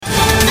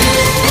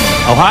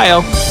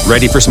Ohio,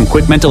 ready for some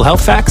quick mental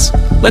health facts?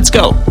 Let's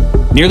go.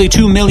 Nearly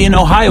 2 million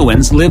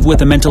Ohioans live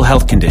with a mental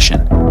health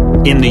condition.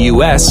 In the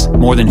U.S.,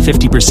 more than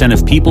 50%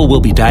 of people will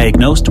be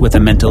diagnosed with a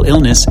mental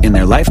illness in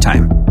their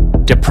lifetime.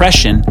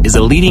 Depression is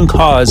a leading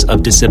cause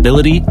of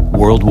disability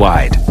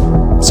worldwide.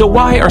 So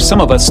why are some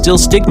of us still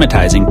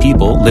stigmatizing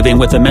people living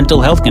with a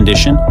mental health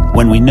condition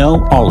when we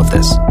know all of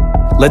this?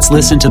 Let's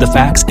listen to the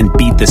facts and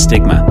beat the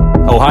stigma.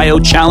 Ohio,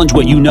 challenge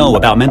what you know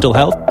about mental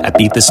health at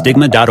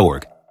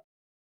beatthestigma.org.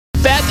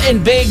 Beth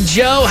and Big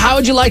Joe, how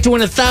would you like to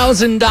win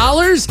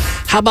 $1,000?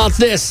 How about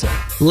this?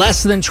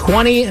 Less than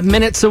 20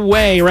 minutes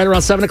away, right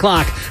around 7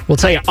 o'clock. We'll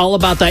tell you all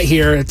about that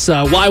here. It's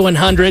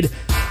Y100.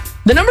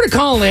 The number to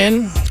call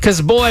in,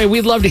 because, boy,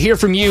 we'd love to hear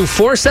from you,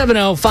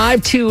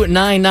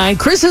 470-5299.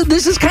 Chris,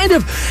 this is kind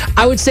of,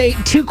 I would say,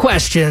 two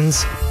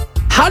questions.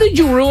 How did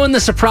you ruin the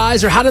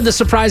surprise, or how did the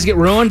surprise get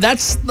ruined?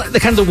 That's the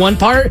kind of the one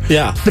part.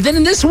 Yeah. But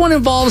then this one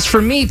involves,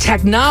 for me,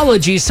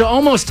 technology, so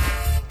almost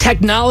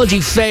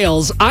technology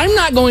fails. I'm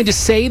not going to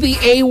say the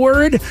A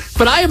word,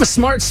 but I have a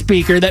smart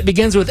speaker that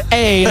begins with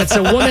A, and it's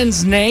a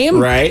woman's name.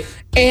 Right.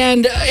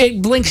 And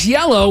it blinks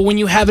yellow when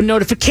you have a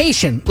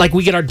notification. Like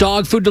we get our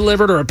dog food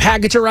delivered or a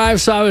package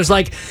arrives. So I was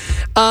like,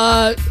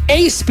 A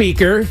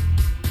speaker,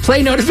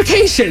 play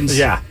notifications.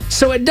 Yeah.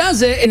 So it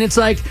does it, and it's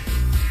like,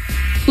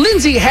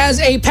 Lindsay has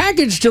a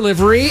package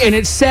delivery, and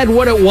it said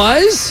what it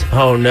was.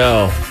 Oh,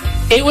 no.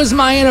 It was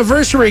my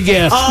anniversary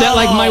gift that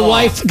my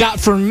wife got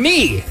for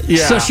me.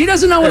 Yeah. So she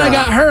doesn't know what I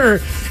got her,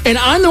 and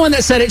I'm the one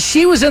that said it.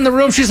 She was in the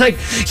room. She's like,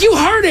 "You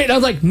heard it." I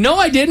was like, "No,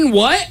 I didn't."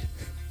 What?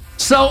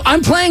 So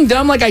I'm playing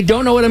dumb like I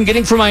don't know what I'm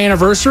getting for my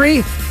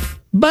anniversary,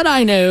 but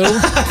I knew.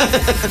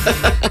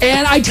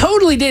 And I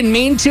totally didn't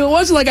mean to. It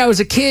wasn't like I was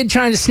a kid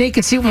trying to sneak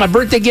and see what my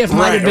birthday gift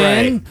might have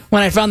been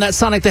when I found that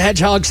Sonic the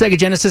Hedgehog Sega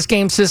Genesis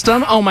game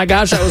system. Oh my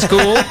gosh, that was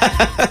cool.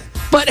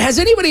 But has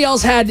anybody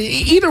else had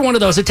either one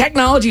of those, a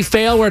technology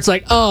fail where it's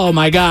like, oh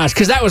my gosh,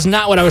 because that was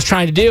not what I was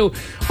trying to do,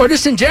 or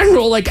just in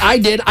general, like I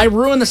did, I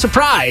ruined the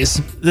surprise?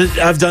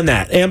 I've done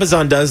that.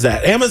 Amazon does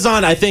that.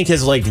 Amazon, I think,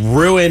 has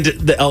ruined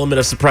the element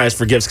of surprise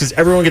for gifts because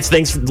everyone gets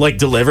things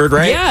delivered,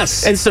 right?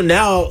 Yes. And so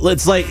now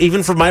it's like,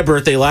 even for my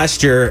birthday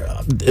last year,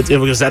 it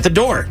was at the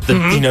door.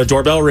 The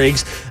doorbell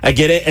rings. I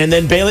get it, and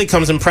then Bailey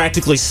comes and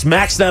practically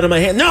smacks that in my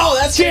hand. No,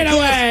 that's Get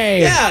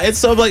away. Yeah. And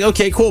so I'm like,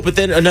 okay, cool. But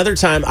then another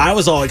time, I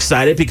was all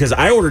excited because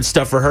I ordered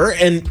stuff for her,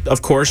 and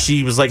of course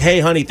she was like, "Hey,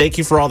 honey, thank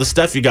you for all the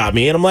stuff you got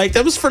me." And I'm like,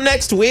 "That was for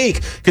next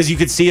week," because you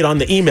could see it on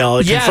the email.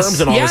 It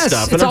confirms and all this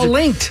stuff. It's all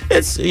linked.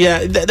 It's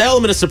the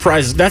element of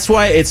surprise. That's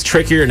why it's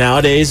trickier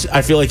nowadays.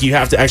 I feel like you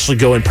have to actually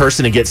go in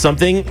person and get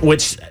something.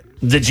 Which,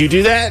 did you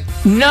do that?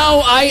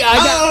 No, I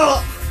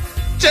got.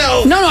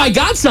 Joe. No, I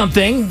got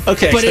something.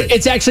 Okay, but so-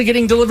 it's actually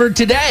getting delivered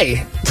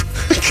today.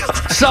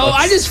 So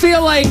I just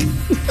feel like,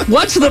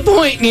 what's the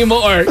point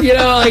anymore? You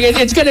know, like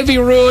it's going to be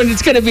ruined.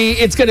 It's going to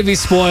be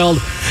spoiled.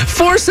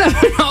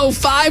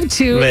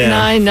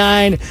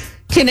 470-5299.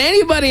 Can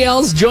anybody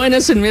else join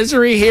us in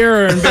misery here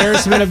or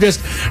embarrassment of just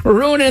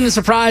ruining the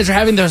surprise or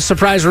having the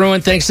surprise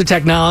ruined thanks to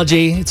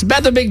technology? It's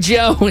Beth and Big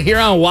Joe here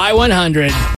on Y100.